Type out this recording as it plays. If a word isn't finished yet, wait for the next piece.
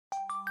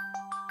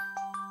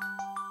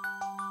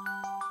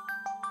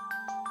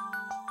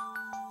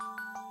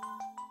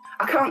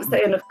I can't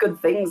say enough good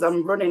things.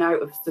 I'm running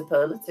out of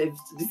superlatives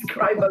to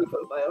describe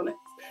Open Bionics.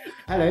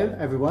 Hello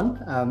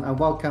everyone, and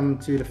welcome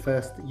to the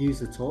first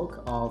user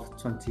talk of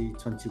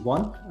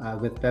 2021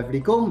 with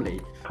Beverley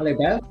Gormley. Hello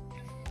Bev.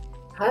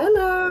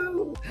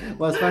 Hello.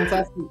 Well, it's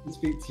fantastic to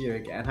speak to you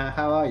again.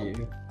 How are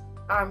you?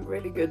 I'm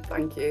really good,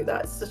 thank you.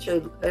 That's such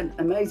an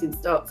amazing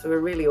start to a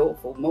really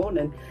awful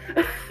morning.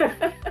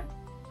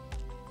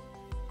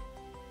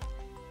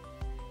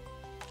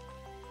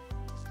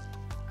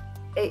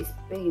 It's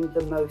been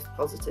the most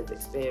positive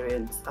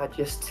experience. I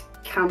just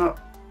cannot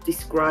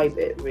describe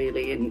it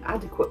really in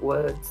adequate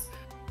words.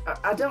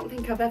 I don't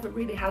think I've ever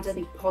really had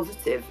any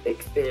positive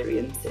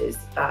experiences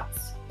at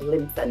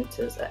limb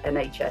centres, at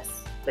NHS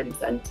limb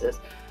centres.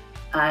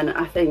 And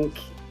I think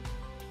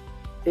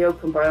the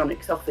Open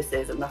Bionics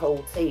offices and the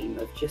whole team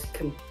have just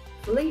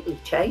completely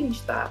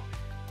changed that.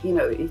 You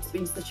know, it's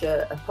been such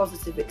a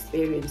positive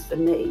experience for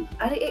me.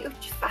 And it was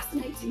just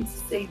fascinating to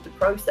see the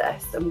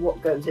process and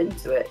what goes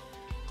into it,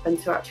 and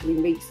to actually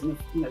meet some of,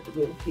 the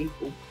real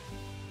people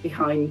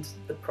behind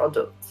the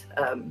product.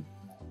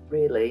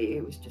 Really,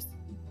 it was just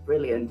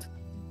brilliant.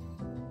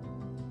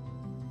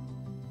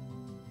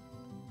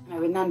 I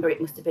remember it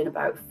must have been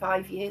about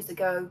 5 years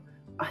ago.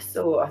 I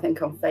saw, I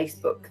think on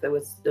Facebook, there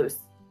was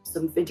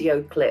some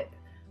video clip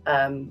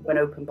when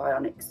Open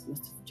Bionics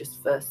must have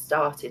just first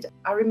started.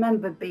 I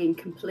remember being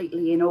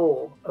completely in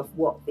awe of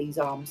what these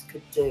arms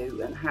could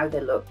do and how they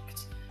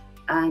looked,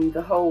 and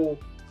the whole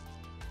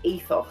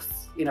ethos,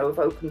 of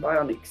Open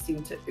Bionics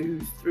seemed to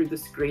ooze through the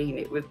screen.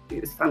 It was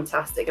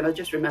fantastic, and I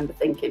just remember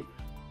thinking,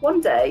 one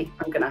day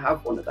I'm going to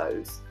have one of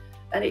those.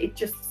 And it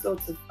just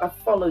sort of, I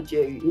followed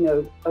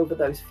you, over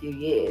those few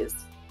years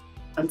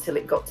until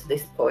it got to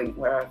this point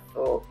where I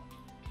thought,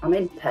 I'm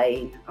in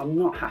pain, I'm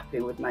not happy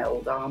with my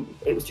old arm.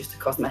 It was just a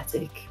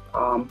cosmetic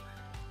arm.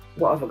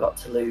 What have I got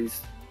to lose,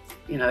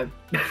 And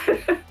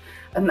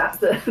that's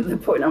the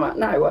point I'm at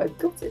now. I've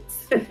got it.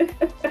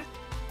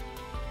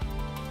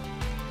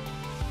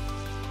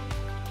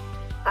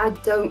 I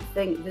don't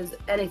think there's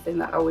anything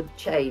that I would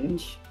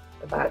change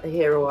about the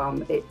Hero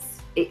arm.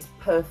 It's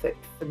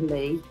perfect for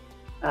me.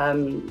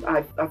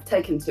 I've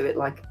taken to it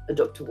like a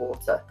duck to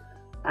water,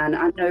 and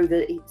I know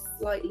that it's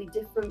slightly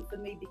different for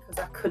me because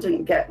I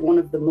couldn't get one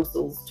of the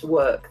muscles to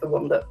work, the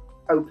one that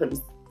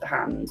opens the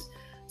hand.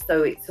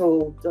 So it's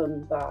all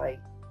done by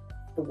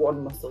the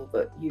one muscle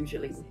that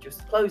usually would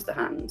just close the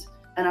hand.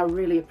 And I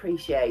really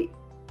appreciate,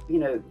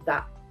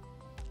 that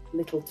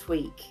little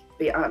tweak.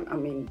 I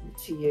mean,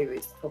 to you,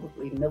 it's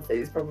probably nothing.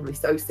 It's probably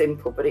so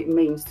simple, but it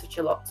means such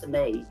a lot to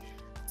me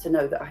to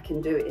know that I can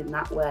do it in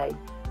that way.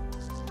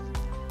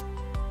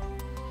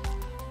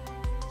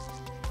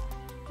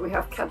 We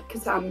have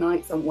Catan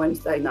nights on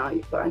Wednesday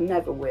night, but I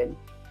never win.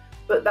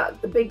 But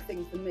the big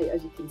thing for me,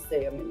 as you can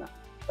see, I mean,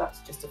 that's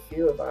just a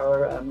few of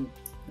our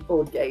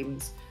board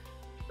games.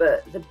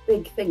 But the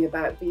big thing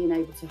about being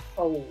able to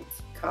hold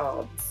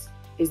cards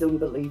is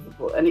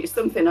unbelievable. And it's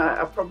something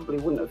I probably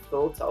wouldn't have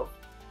thought of.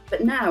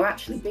 But now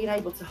actually being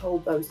able to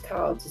hold those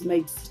cards has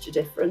made such a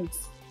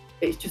difference.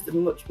 It's just a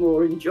much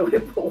more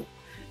enjoyable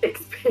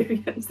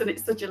experience, and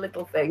it's such a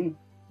little thing.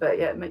 But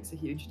yeah, it makes a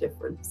huge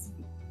difference.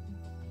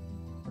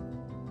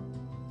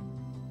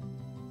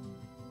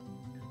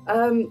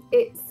 How do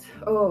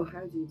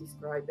you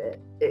describe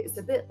it? It's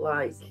a bit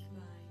like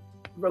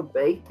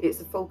rugby.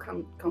 It's a full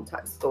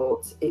contact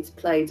sport. It's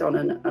played on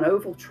an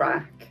oval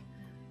track.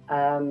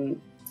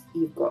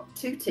 You've got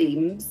two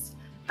teams,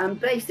 and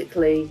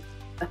basically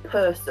a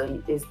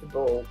person is the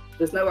ball.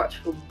 There's no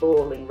actual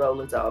ball in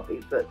roller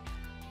derby, but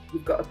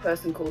you've got a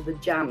person called the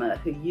jammer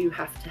who you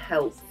have to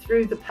help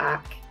through the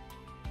pack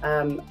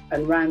and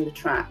round the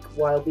track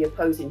while the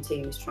opposing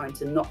team is trying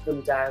to knock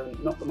them down,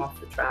 knock them off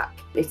the track.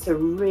 It's a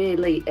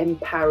really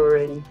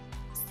empowering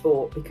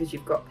sport because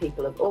you've got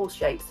people of all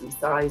shapes and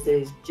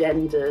sizes,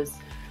 genders,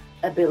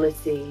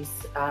 abilities.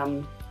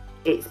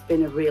 It's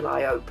been a real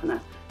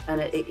eye-opener, and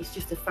it's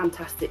just a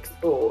fantastic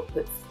sport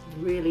that's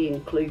really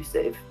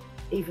inclusive,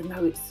 even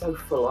though it's so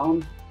full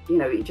on.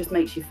 It just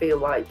makes you feel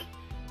like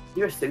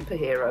you're a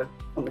superhero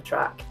on the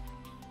track.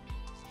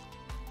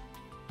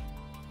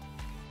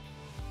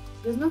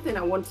 There's nothing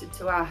I wanted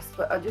to ask,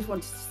 but I just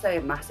wanted to say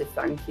a massive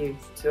thank you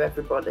to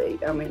everybody.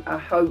 I mean, I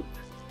hope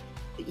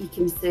that you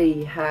can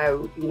see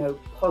how,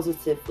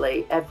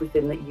 positively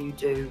everything that you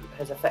do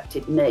has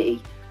affected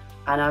me,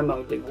 and I'm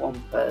only one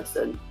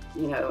person,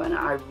 and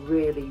I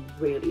really,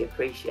 really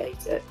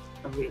appreciate it.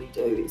 I really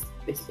do.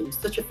 It's been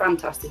such a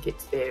fantastic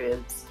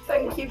experience.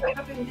 Thank you for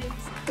having me.